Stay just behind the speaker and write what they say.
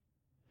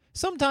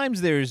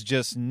Sometimes there's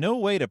just no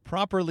way to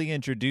properly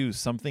introduce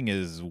something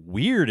as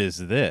weird as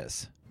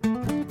this.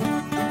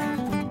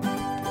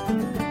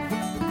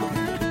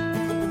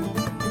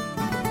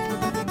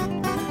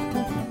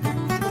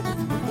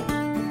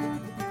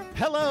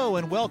 Hello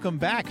and welcome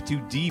back to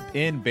Deep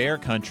in Bear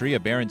Country, a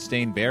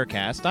Berenstain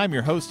Bearcast. I'm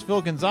your host,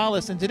 Phil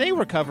Gonzalez, and today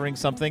we're covering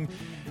something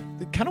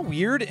kind of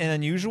weird and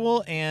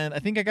unusual, and I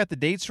think I got the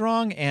dates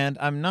wrong, and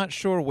I'm not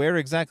sure where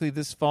exactly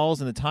this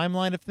falls in the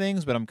timeline of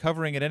things, but I'm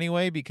covering it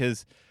anyway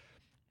because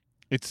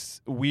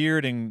it's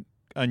weird and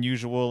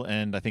unusual,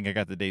 and I think I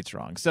got the dates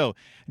wrong. So,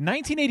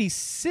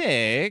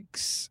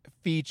 1986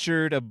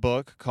 featured a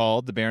book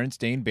called The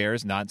Berenstain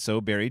Bears'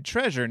 Not-So-Buried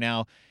Treasure.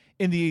 Now,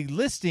 in the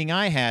listing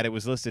I had, it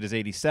was listed as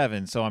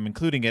 87, so I'm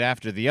including it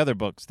after the other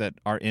books that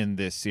are in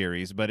this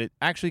series, but it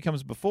actually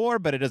comes before,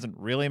 but it doesn't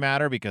really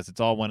matter because it's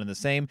all one and the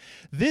same.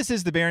 This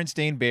is The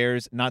Berenstain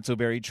Bears'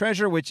 Not-So-Buried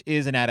Treasure, which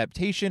is an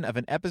adaptation of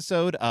an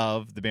episode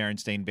of The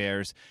Berenstain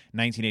Bears'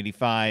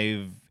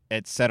 1985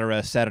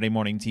 etc. Saturday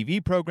morning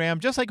TV program,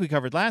 just like we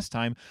covered last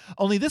time,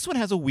 only this one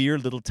has a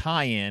weird little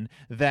tie-in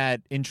that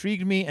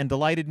intrigued me and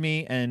delighted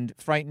me and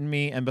frightened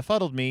me and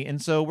befuddled me,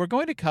 and so we're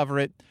going to cover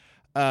it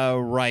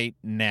right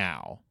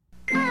now.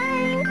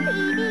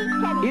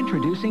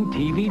 Introducing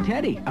TV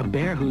Teddy, a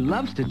bear who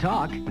loves to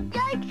talk.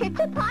 Yikes, it's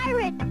a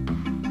pirate!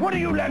 What are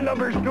you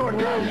landlubbers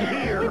doing around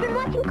here? We've been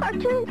watching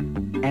cartoons.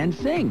 And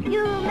sing.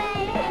 You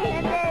may say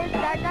this,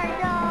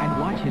 And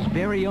watch his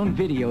very own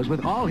videos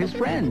with all his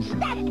friends.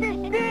 That's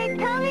the spirit,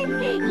 Thomas.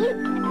 You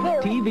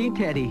TV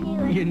Teddy,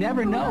 you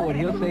never know what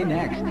he'll say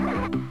next.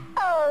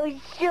 Oh,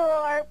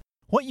 sure.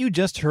 What you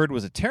just heard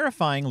was a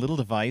terrifying little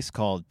device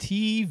called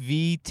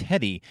TV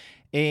Teddy,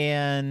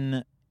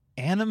 an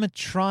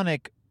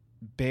animatronic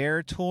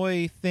bear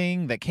toy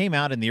thing that came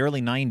out in the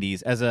early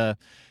 90s as a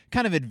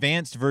kind of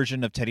advanced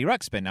version of Teddy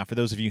Ruxpin. Now, for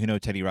those of you who know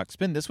Teddy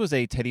Ruxpin, this was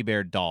a teddy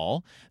bear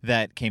doll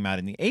that came out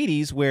in the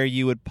 80s where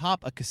you would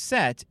pop a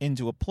cassette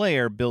into a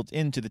player built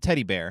into the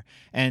teddy bear,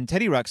 and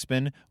Teddy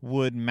Ruxpin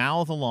would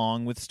mouth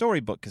along with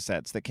storybook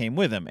cassettes that came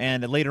with him.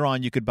 And later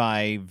on, you could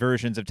buy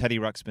versions of Teddy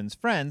Ruxpin's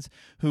friends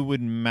who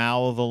would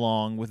mouth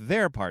along with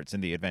their parts in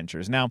the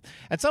adventures. Now,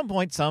 at some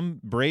point, some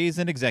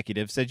brazen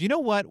executive said, you know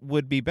what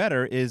would be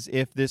better is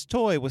if this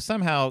toy was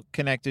somehow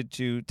connected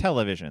to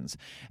televisions.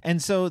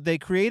 And so they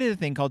created a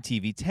thing called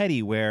TV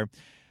Teddy, where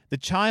the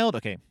child,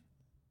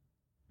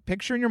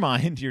 picture in your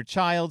mind your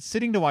child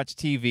sitting to watch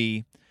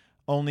TV,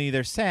 only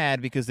they're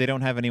sad because they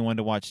don't have anyone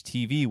to watch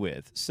TV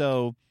with.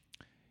 So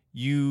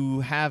you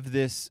have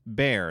this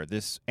bear,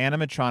 this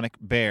animatronic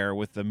bear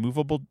with a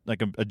movable,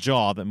 like a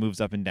jaw that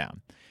moves up and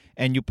down.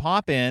 And you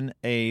pop in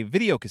a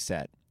video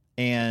cassette,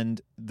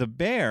 and the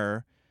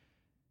bear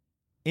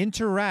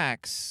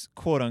interacts,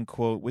 quote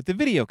unquote, with the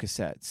video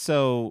cassette.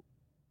 So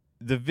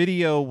the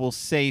video will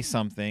say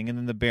something, and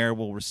then the bear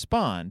will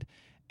respond.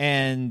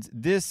 And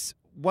this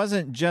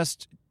wasn't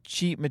just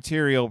cheap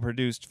material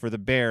produced for the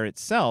bear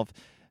itself.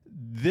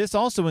 This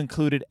also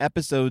included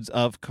episodes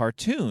of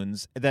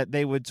cartoons that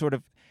they would sort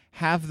of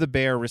have the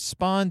bear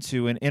respond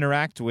to and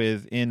interact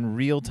with in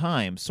real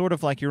time, sort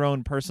of like your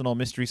own personal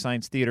Mystery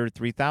Science Theater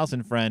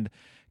 3000 friend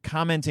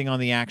commenting on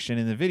the action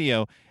in the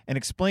video and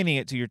explaining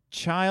it to your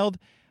child.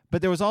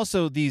 But there was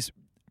also these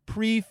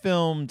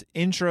pre-filmed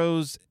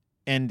intros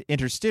and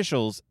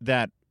interstitials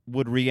that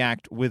would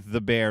react with the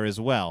bear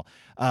as well,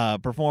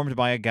 performed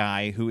by a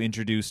guy who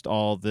introduced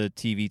all the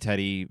TV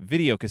Teddy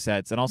video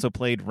cassettes and also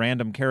played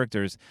random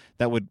characters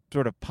that would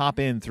sort of pop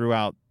in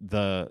throughout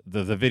the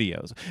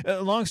videos.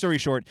 Long story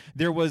short,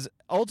 there was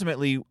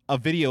ultimately a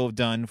video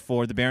done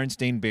for the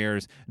Berenstain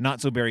Bears'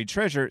 Not-So-Buried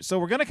Treasure, so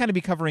we're going to kind of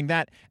be covering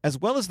that as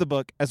well as the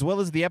book, as well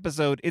as the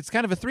episode. It's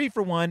kind of a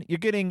 3-for-1. You're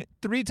getting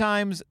 3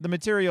 times the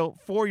material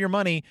for your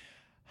money.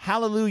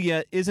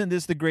 Hallelujah, isn't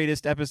this the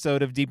greatest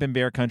episode of Deep in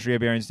Bear Country, a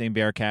Berenstain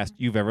Bearcast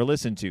you've ever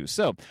listened to?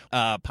 So,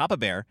 Papa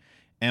Bear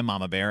and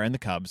Mama Bear and the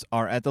cubs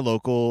are at the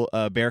local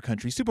Bear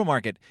Country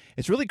supermarket.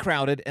 It's really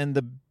crowded, and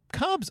the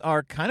cubs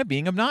are kind of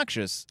being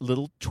obnoxious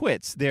little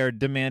twits. They're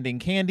demanding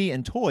candy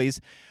and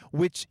toys,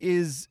 which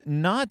is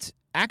not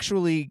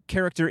actually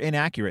character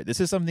inaccurate.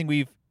 This is something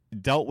we've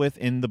dealt with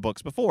in the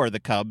books before. The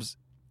cubs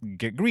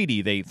get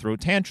greedy. They throw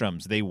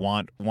tantrums. They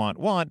want.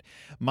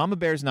 Mama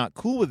Bear's not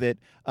cool with it.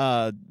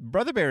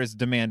 Brother Bear is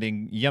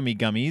demanding yummy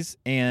gummies,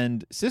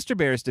 and Sister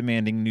Bear is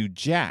demanding new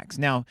jacks.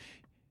 Now,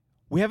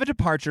 we have a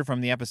departure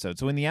from the episode.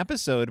 So in the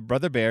episode,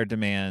 Brother Bear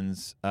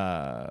demands,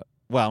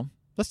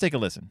 let's take a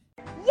listen.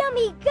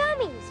 Yummy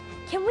gummies!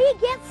 Can we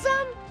get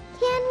some?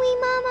 Can we,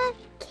 Mama?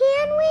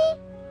 Can we?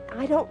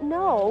 I don't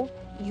know.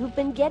 You've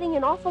been getting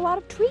an awful lot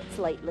of treats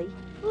lately.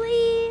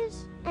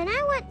 Please. And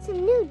I want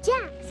some new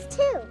jacks,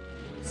 too.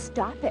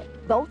 Stop it,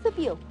 both of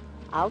you.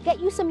 I'll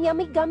get you some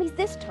yummy gummies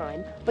this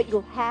time, but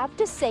you'll have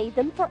to save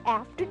them for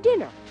after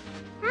dinner.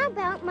 How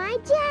about my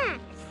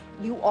jacks?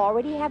 You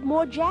already have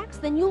more jacks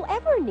than you'll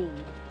ever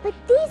need. But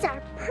these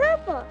are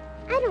purple.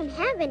 I don't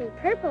have any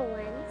purple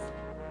ones.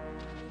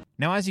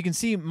 Now, as you can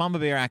see, Mama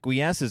Bear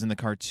acquiesces in the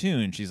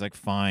cartoon. She's like,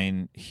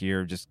 fine,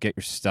 here, just get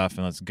your stuff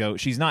and let's go.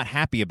 She's not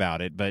happy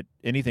about it, but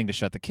anything to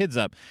shut the kids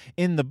up.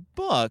 In the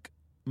book,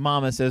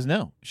 Mama says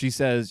no. She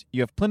says,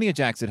 you have plenty of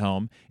Jacks at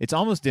home. It's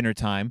almost dinner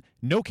time.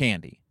 No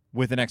candy,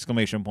 with an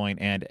exclamation point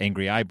and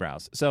angry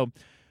eyebrows. So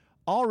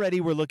already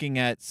we're looking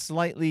at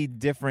slightly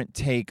different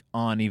take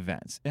on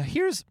events. Now,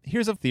 here's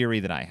a theory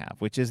that I have,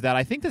 which is that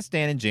I think that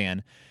Stan and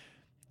Jan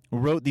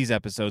wrote these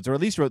episodes, or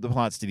at least wrote the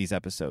plots to these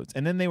episodes,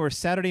 and then they were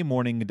Saturday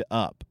morninged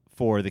up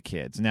for the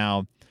kids.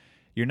 Now,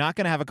 you're not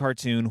going to have a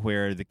cartoon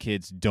where the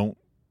kids don't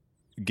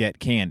get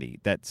candy.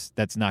 That's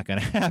not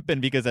going to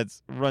happen because that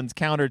runs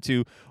counter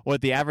to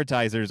what the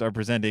advertisers are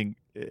presenting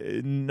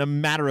in a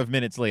matter of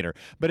minutes later.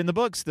 But in the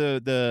books,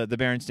 the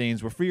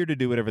Berenstains were freer to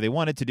do whatever they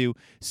wanted to do,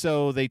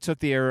 so they took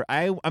the error.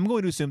 I'm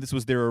going to assume this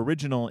was their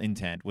original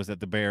intent, was that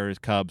the Bears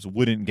Cubs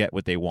wouldn't get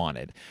what they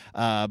wanted.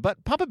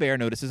 But Papa Bear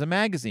notices a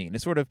magazine, a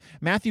sort of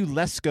Matthew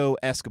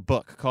Lesko-esque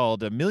book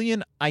called $1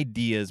 Million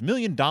Ideas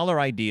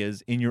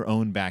in Your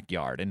Own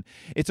Backyard. And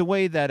it's a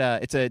way that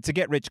it's a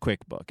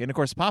get-rich-quick book. And, of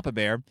course, Papa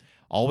Bear,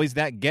 always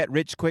that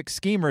get-rich-quick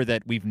schemer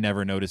that we've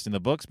never noticed in the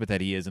books, but that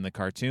he is in the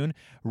cartoon,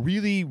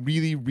 really,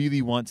 really,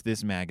 really wants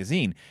this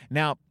magazine.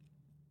 Now,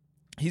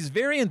 he's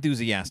very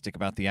enthusiastic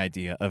about the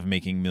idea of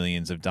making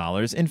millions of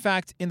dollars. In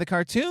fact, in the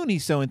cartoon,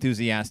 he's so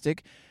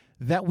enthusiastic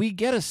that we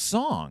get a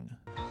song.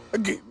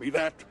 Give me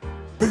that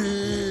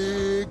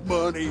big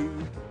money,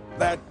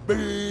 that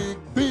big,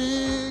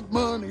 big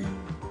money,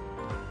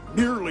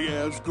 nearly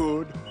as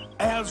good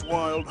as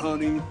wild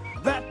honey,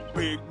 that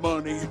big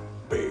money,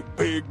 big,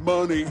 big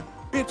money.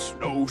 It's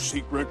no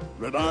secret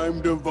that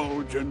I'm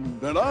divulging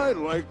that I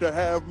like to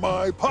have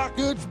my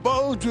pockets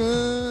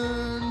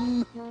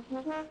bulging.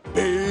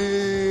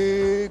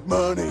 Big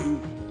money,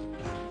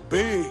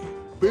 big,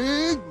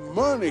 big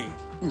money.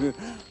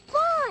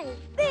 Boy,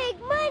 big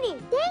money.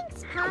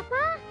 Thanks,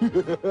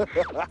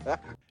 Papa.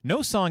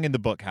 No song in the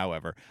book,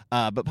 however,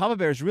 but Papa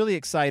Bear is really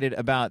excited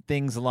about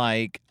things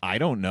like, I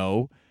don't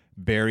know,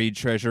 buried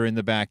treasure in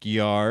the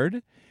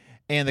backyard.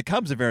 And the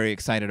Cubs are very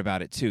excited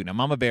about it, too. Now,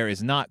 Mama Bear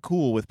is not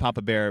cool with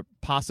Papa Bear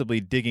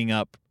possibly digging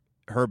up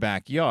her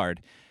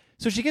backyard.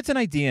 So she gets an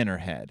idea in her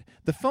head.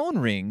 The phone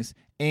rings,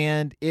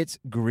 and it's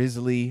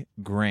Grizzly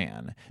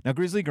Gran. Now,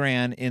 Grizzly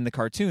Gran in the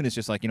cartoon is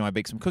just like, I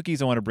baked some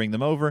cookies. I want to bring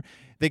them over.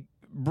 They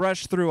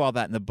brush through all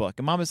that in the book.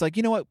 And Mama's like,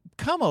 you know what?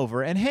 Come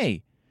over, and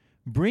hey,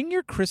 bring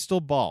your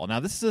crystal ball.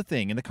 Now, this is the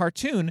thing. In the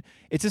cartoon,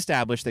 it's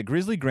established that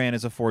Grizzly Gran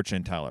is a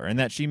fortune teller and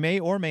that she may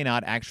or may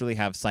not actually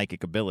have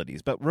psychic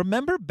abilities. But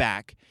remember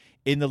back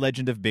in The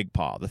Legend of Big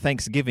Paw, the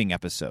Thanksgiving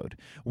episode,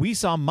 we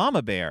saw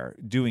Mama Bear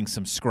doing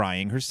some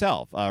scrying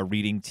herself,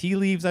 reading tea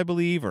leaves, I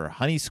believe, or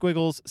honey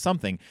squiggles,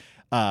 something,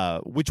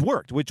 which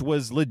worked, which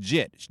was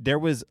legit. There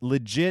was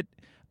legit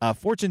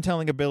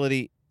fortune-telling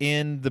ability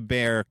in the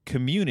bear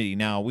community.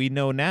 Now, we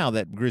know now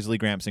that Grizzly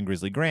Gramps and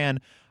Grizzly Gran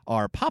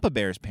are Papa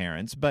Bear's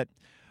parents, but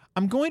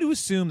I'm going to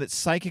assume that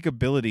psychic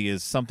ability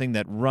is something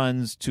that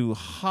runs to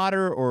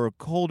hotter or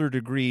colder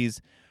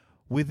degrees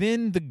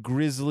within the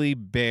grizzly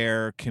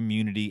bear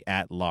community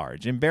at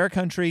large. In bear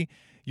country,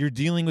 you're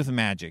dealing with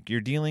magic.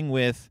 You're dealing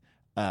with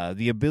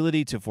the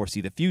ability to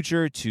foresee the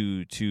future,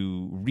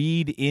 to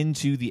read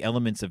into the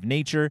elements of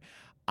nature.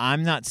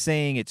 I'm not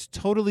saying it's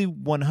totally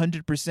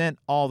 100%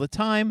 all the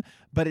time,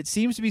 but it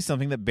seems to be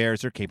something that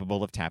bears are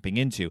capable of tapping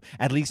into,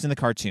 at least in the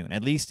cartoon,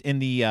 at least in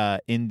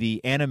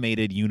the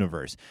animated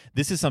universe.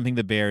 This is something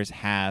the bears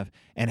have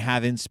and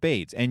have in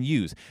spades and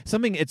use.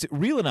 Something it's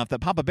real enough that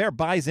Papa Bear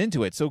buys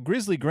into it. So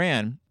Grizzly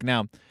Gran,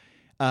 now,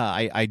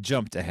 I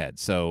jumped ahead,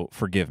 so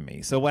forgive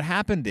me. So what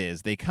happened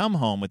is they come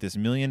home with this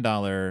 $1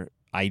 Million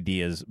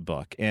Ideas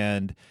book,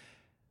 and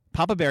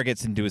Papa Bear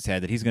gets into his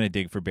head that he's going to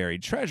dig for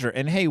buried treasure.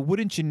 And hey,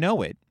 wouldn't you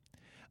know it,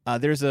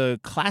 there's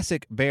a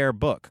classic bear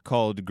book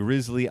called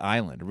Grizzly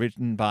Island,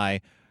 written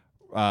by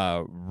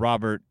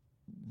Robert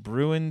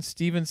Bruin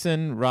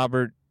Stevenson.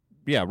 Robert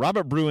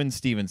Bruin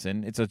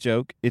Stevenson. It's a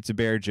joke. It's a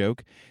bear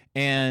joke.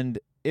 And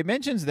it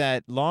mentions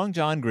that Long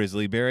John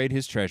Grizzly buried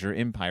his treasure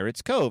in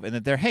Pirates Cove, and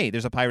that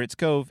there's a Pirates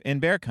Cove in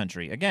bear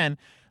country. Again,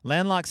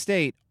 landlocked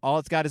state, all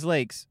it's got is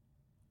lakes.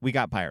 We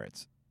got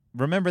pirates.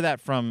 Remember that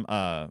from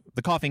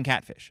the Coughing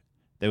Catfish.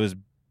 There was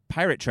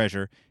pirate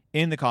treasure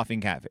in the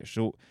Coughing Catfish.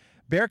 So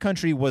bear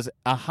country was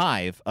a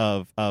hive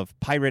of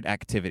pirate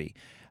activity.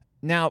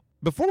 Now,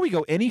 before we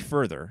go any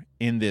further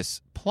in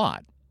this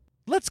plot,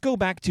 let's go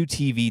back to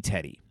TV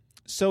Teddy.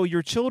 So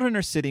your children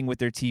are sitting with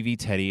their TV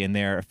Teddy, and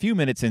they're a few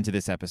minutes into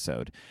this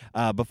episode.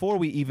 Before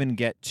we even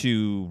get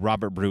to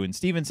Robert Bruin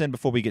Stevenson,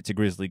 before we get to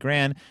Grizzly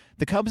Gran,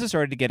 the Cubs have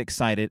started to get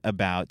excited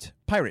about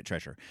pirate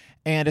treasure.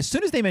 And as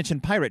soon as they mention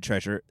pirate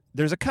treasure,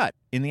 there's a cut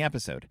in the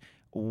episode.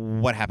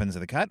 What happens in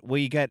the cut?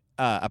 We get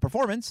a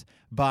performance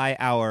by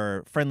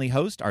our friendly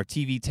host, our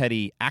TV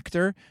Teddy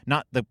actor,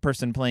 not the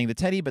person playing the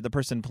Teddy, but the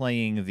person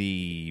playing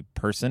the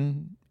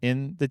person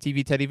in the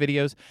TV Teddy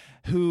videos,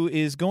 who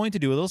is going to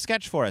do a little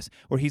sketch for us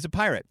where he's a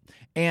pirate.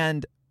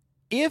 And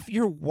if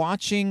you're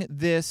watching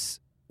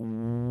this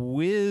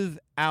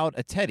without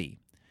a Teddy,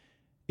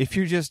 if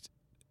you're just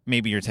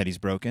maybe your teddy's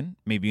broken.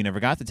 Maybe you never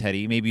got the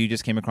teddy. Maybe you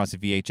just came across a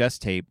VHS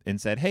tape and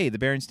said, hey, the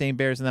Berenstain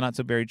Bears and the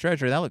Not-So-Buried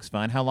Treasure, that looks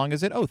fun. How long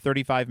is it? Oh,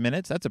 35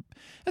 minutes. That's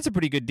a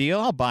pretty good deal.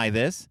 I'll buy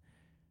this.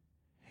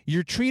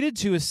 You're treated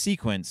to a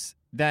sequence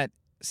that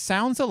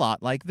sounds a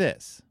lot like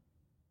this.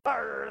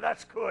 Arr,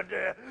 that's good,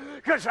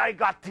 'cause I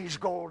got these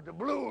gold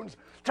doubloons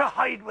to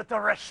hide with the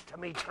rest of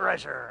me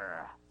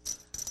treasure.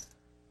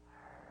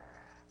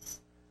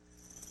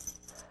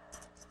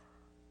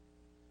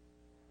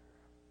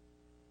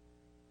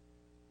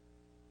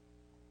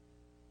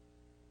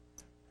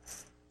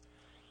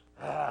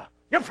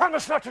 You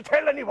promise not to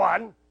tell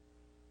anyone?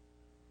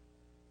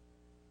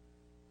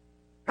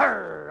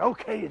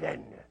 Okay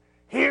then.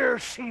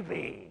 Here's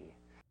CB.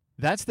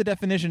 That's the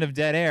definition of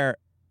dead air.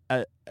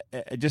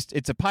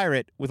 It's a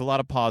pirate with a lot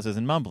of pauses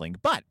and mumbling.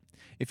 But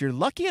if you're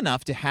lucky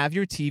enough to have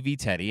your TV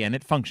Teddy and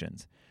it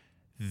functions,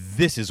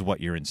 this is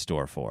what you're in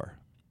store for.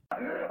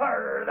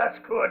 That's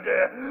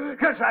good,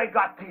 'cause I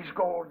got these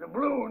gold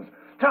doubloons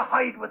to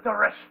hide with the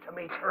rest of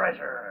me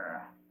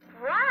treasure.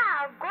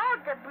 Wow,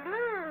 gold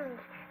doubloons.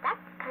 That's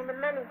the kind of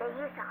money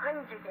they used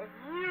hundreds of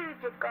years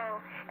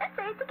ago. Let's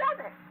say it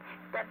together.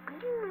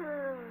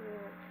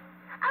 Doubloons.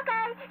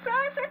 Okay, show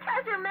us your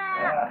treasure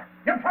map.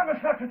 You promise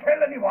not to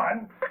tell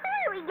anyone? Who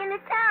are we gonna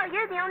tell?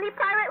 You're the only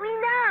pirate we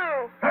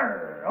know.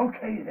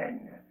 Okay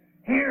then.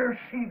 Here's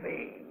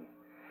CB.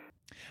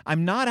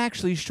 I'm not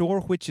actually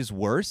sure which is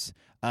worse,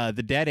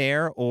 the dead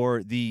air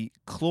or the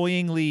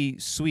cloyingly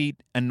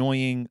sweet,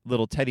 annoying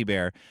little teddy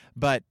bear,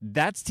 but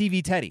that's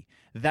TV Teddy.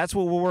 That's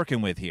what we're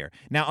working with here.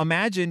 Now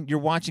imagine you're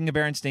watching a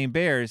Berenstain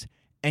Bears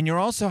and you're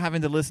also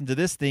having to listen to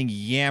this thing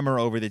yammer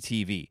over the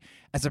TV.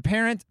 As a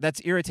parent,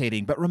 that's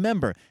irritating, but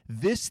remember,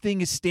 this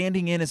thing is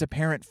standing in as a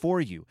parent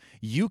for you.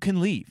 You can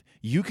leave.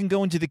 You can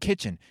go into the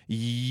kitchen.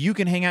 You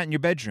can hang out in your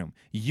bedroom.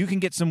 You can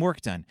get some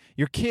work done.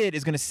 Your kid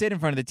is going to sit in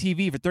front of the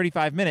TV for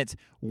 35 minutes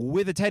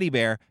with a teddy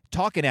bear,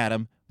 talking at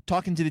him,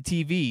 talking to the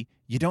TV.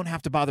 You don't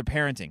have to bother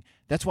parenting.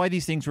 That's why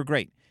these things were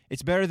great.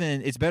 It's better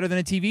than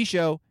a TV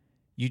show.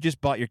 You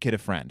just bought your kid a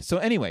friend. So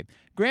anyway,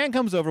 Gran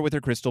comes over with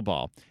her crystal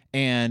ball,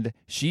 and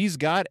she's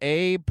got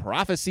a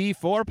prophecy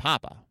for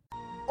Papa.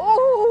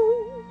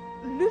 Oh,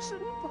 listen,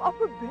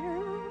 Papa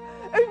Bear,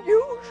 and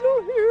you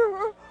shall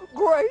hear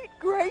great,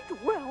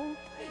 great wealth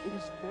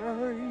is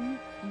very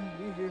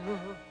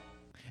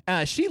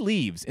near. She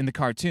leaves in the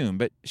cartoon,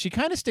 but she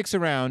kind of sticks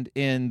around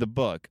in the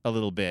book a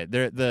little bit.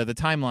 The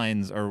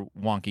timelines are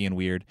wonky and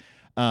weird.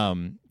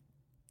 In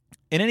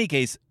any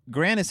case,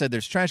 Gran has said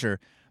there's treasure,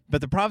 but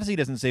the prophecy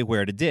doesn't say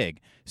where to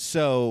dig.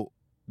 So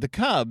the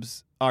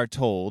Cubs are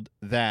told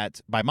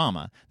that by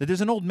Mama that there's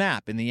an old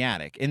map in the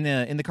attic. In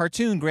the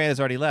cartoon, Gran has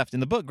already left.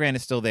 In the book, Gran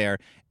is still there,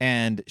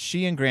 and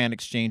she and Gran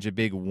exchange a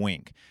big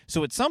wink.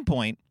 So at some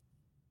point,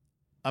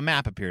 a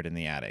map appeared in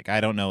the attic. I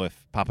don't know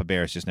if Papa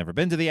Bear has just never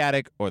been to the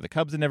attic or the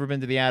Cubs have never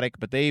been to the attic,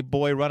 but they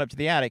run up to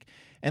the attic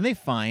and they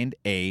find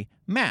a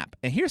map.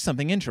 And here's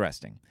something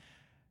interesting.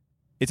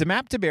 It's a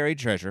map to buried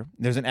treasure.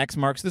 There's an X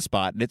marks the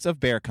spot, and it's of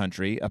Bear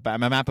Country, a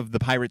map of the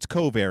Pirates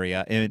Cove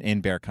area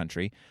in Bear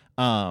Country.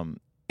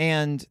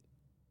 And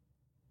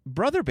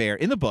Brother Bear,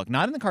 in the book,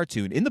 not in the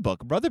cartoon, in the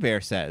book, Brother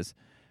Bear says,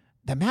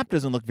 the map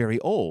doesn't look very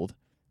old.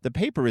 The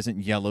paper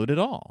isn't yellowed at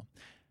all.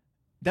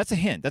 That's a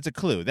hint. That's a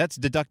clue. That's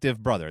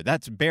deductive brother.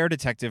 That's Bear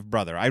Detective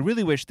Brother. I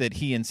really wish that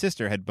he and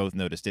sister had both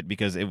noticed it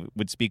because it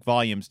would speak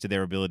volumes to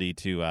their ability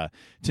to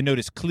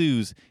notice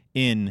clues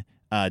in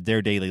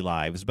their daily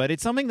lives. But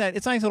it's something that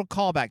it's a nice little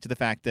callback to the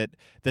fact that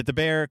the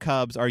Bear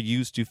Cubs are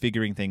used to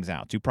figuring things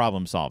out, to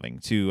problem solving,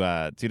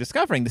 to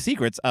discovering the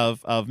secrets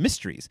of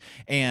mysteries.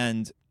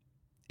 And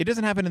it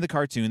doesn't happen in the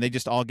cartoon. They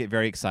just all get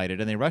very excited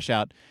and they rush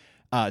out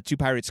to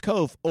Pirates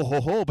Cove. Oh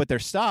ho ho! But they're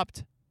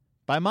stopped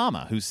by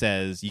Mama, who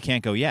says, you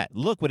can't go yet.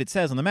 Look what it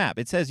says on the map.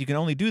 It says you can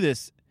only do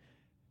this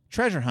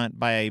treasure hunt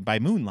by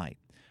moonlight.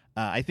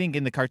 I think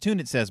in the cartoon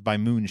it says by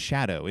moon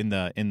shadow. In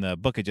the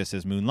book it just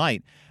says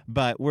moonlight.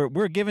 But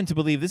we're given to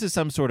believe this is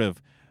some sort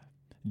of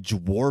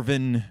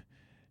dwarven,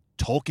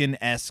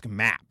 Tolkien-esque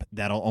map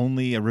that'll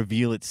only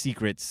reveal its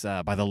secrets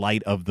by the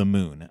light of the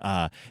moon.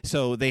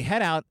 So they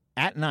head out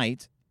at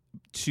night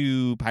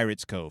to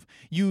Pirates Cove.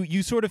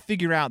 You sort of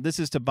figure out this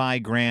is to buy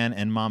Gran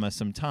and Mama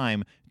some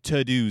time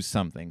to do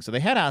something. So they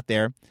head out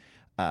there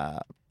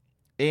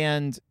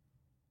and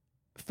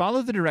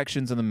follow the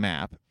directions on the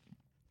map.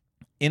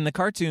 In the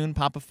cartoon,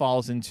 Papa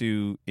falls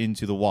into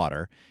the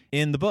water.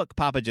 In the book,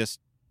 Papa just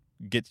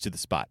gets to the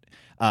spot.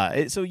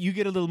 So you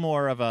get a little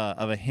more of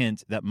a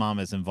hint that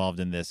Mama's involved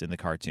in this in the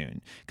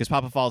cartoon. Because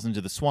Papa falls into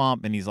the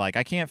swamp, and he's like,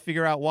 I can't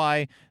figure out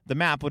why the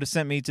map would have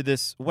sent me to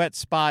this wet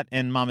spot.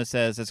 And Mama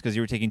says, that's because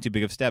you were taking too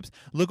big of steps.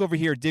 Look over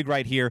here, dig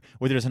right here,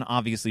 where there's an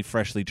obviously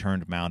freshly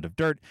turned mound of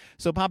dirt.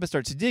 So Papa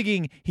starts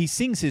digging. He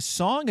sings his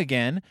song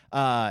again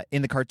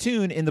in the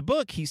cartoon. In the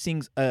book, he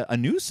sings a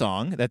new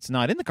song that's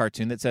not in the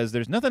cartoon that says,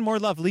 there's nothing more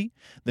lovely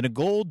than a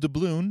gold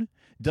doubloon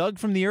dug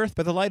from the earth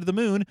by the light of the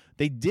moon.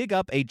 They dig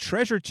up a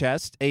treasure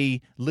chest,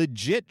 a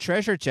legit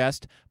treasure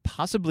chest,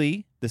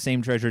 possibly the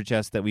same treasure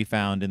chest that we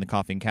found in The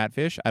Coughing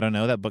Catfish. I don't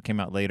know. That book came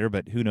out later,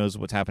 but who knows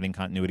what's happening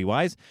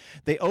continuity-wise.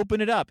 They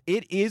open it up.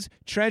 It is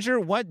treasure.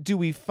 What do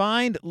we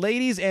find,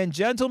 ladies and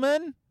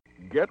gentlemen?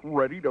 Get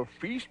ready to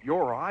feast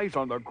your eyes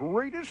on the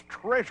greatest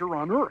treasure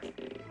on earth.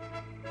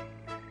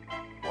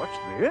 What's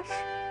this?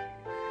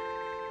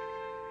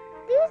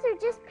 These are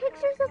just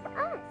pictures of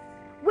us.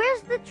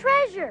 Where's the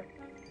treasure?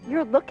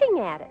 You're looking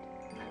at it.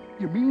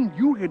 You mean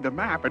you hid the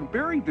map and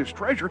buried this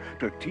treasure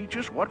to teach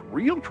us what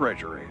real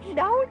treasure is?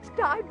 Now it's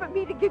time for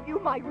me to give you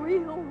my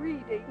real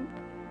reading.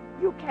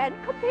 You can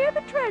compare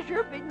the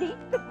treasure beneath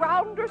the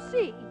ground or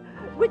sea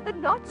with the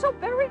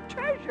not-so-buried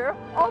treasure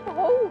of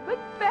home and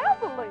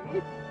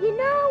family. You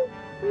know,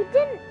 we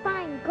didn't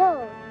find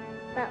gold,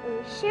 but we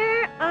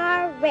sure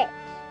are rich.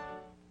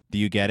 Do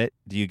you get it?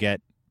 Do you get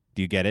it?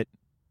 Do you get it?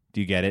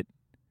 Do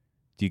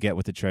you get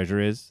what the treasure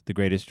is? The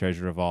greatest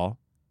treasure of all?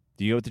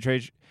 Do you get what the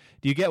treasure?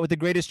 Do you get what the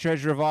greatest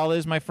treasure of all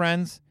is, my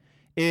friends?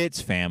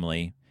 It's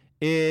family.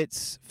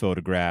 It's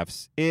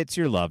photographs. It's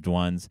your loved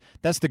ones.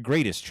 That's the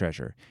greatest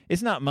treasure.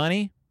 It's not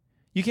money.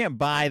 You can't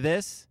buy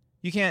this.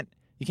 You can't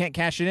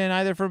cash it in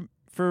either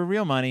for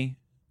real money.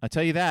 I'll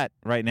tell you that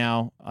right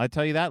now. I'll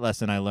tell you that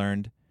lesson I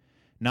learned.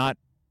 Not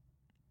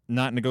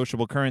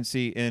negotiable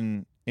currency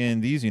in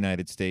these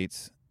United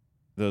States,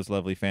 those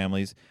lovely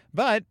families.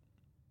 But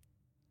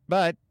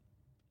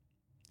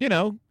you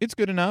know, it's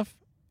good enough.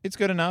 It's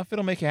good enough.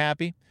 It'll make you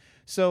happy.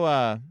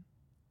 So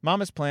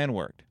Mama's plan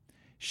worked.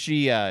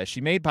 She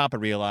made Papa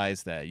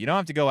realize that you don't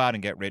have to go out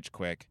and get rich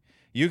quick.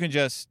 You can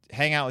just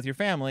hang out with your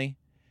family.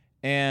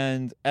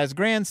 And as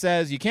Gran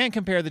says, you can't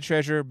compare the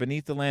treasure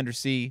beneath the land or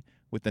sea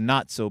with the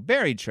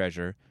not-so-buried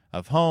treasure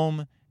of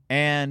home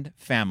and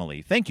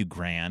family. Thank you,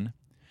 Gran.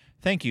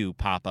 Thank you,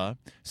 Papa.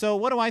 So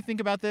what do I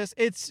think about this?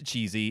 It's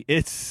cheesy.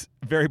 It's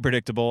very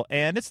predictable,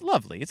 and it's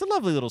lovely. It's a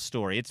lovely little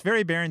story. It's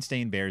very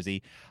Berenstain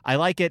Bearsy. I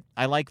like it.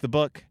 I like the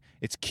book.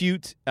 It's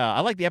cute.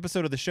 I like the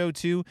episode of the show,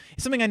 too.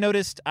 It's something I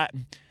noticed.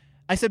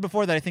 I said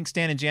before that I think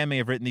Stan and Jan may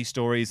have written these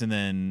stories, and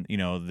then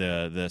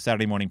the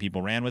Saturday morning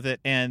people ran with it.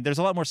 And there's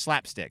a lot more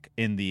slapstick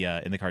in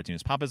the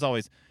cartoons. Papa's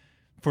always,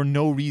 for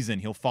no reason,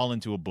 he'll fall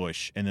into a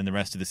bush, and then the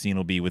rest of the scene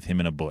will be with him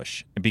in a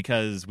bush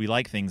because we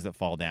like things that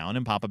fall down,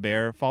 and Papa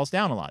Bear falls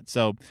down a lot.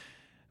 So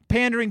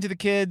pandering to the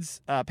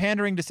kids,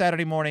 pandering to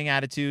Saturday morning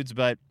attitudes,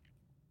 but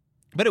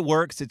it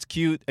works. It's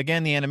cute.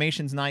 Again, the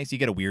animation's nice. You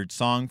get a weird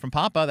song from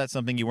Papa. That's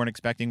something you weren't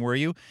expecting, were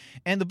you?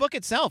 And the book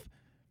itself.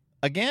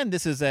 Again,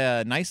 this is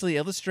nicely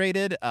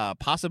illustrated,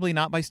 possibly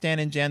not by Stan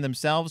and Jan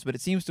themselves, but it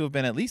seems to have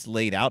been at least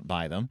laid out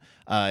by them.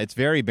 It's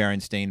very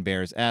Berenstain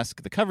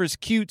Bears-esque. The cover's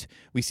cute.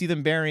 We see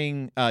them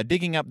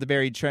digging up the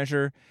buried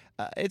treasure.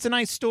 It's a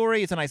nice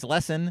story. It's a nice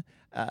lesson.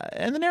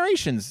 And the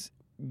narration's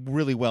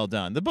really well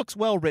done. The book's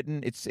well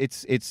written.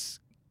 It's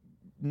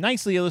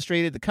nicely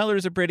illustrated. The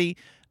colors are pretty.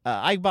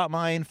 I bought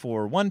mine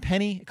for 1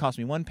 penny. It cost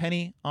me 1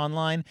 penny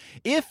online.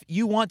 If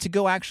you want to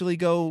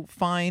go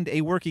find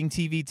a working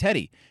TV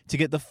Teddy to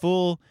get the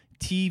full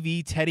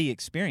TV Teddy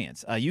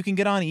experience, you can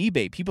get on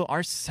eBay. People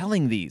are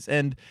selling these,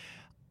 and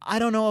I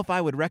don't know if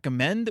I would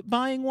recommend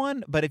buying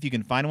one, but if you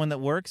can find one that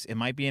works, it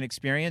might be an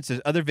experience.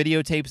 There's other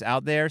videotapes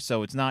out there,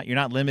 so you're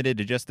not limited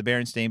to just the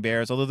Berenstain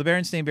Bears, although the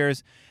Berenstain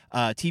Bears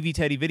TV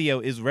Teddy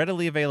video is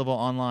readily available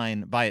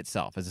online by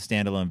itself as a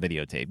standalone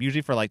videotape,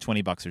 usually for like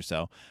 $20 or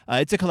so.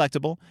 It's a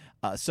collectible,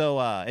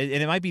 and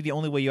it might be the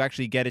only way you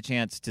actually get a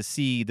chance to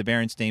see the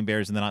Berenstain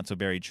Bears and the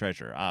Not-So-Buried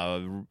Treasure.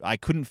 I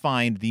couldn't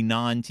find the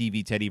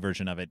non-TV Teddy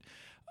version of it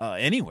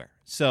anywhere.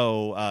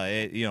 So,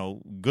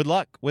 good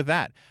luck with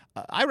that.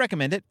 I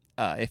recommend it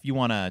if you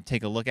want to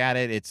take a look at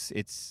it.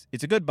 It's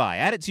a good buy.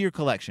 Add it to your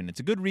collection. It's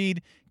a good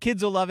read.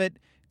 Kids will love it.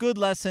 Good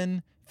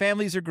lesson.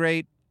 Families are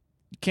great.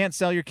 You can't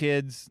sell your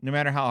kids, no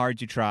matter how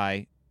hard you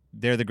try.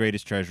 They're the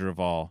greatest treasure of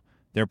all.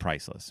 They're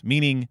priceless,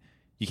 meaning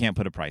you can't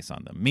put a price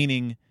on them,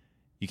 meaning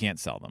you can't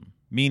sell them,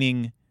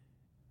 meaning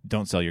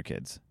don't sell your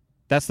kids.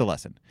 That's the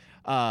lesson.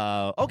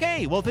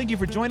 Okay, well, thank you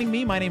for joining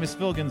me. My name is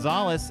Phil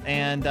Gonzalez,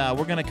 and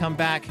we're going to come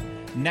back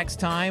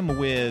next time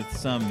with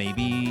some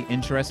maybe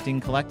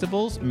interesting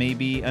collectibles,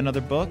 maybe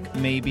another book,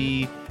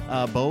 maybe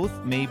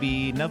both,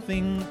 maybe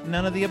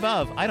none of the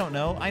above. I don't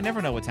know. I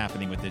never know what's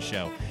happening with this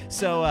show.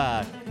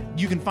 So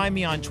you can find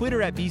me on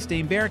Twitter at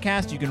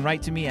BStainBearcast. You can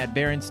write to me at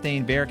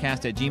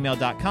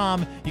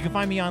BerenstainBearcast@gmail.com. You can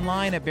find me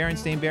online at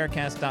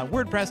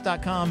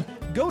BerenstainBearcast.wordpress.com.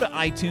 Go to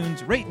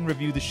iTunes, rate and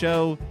review the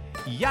show.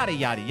 Yada,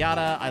 yada,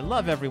 yada. I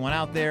love everyone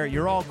out there.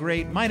 You're all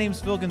great. My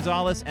name's Phil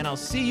Gonzalez, and I'll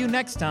see you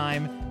next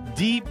time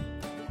deep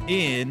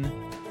in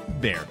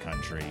Bear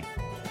Country.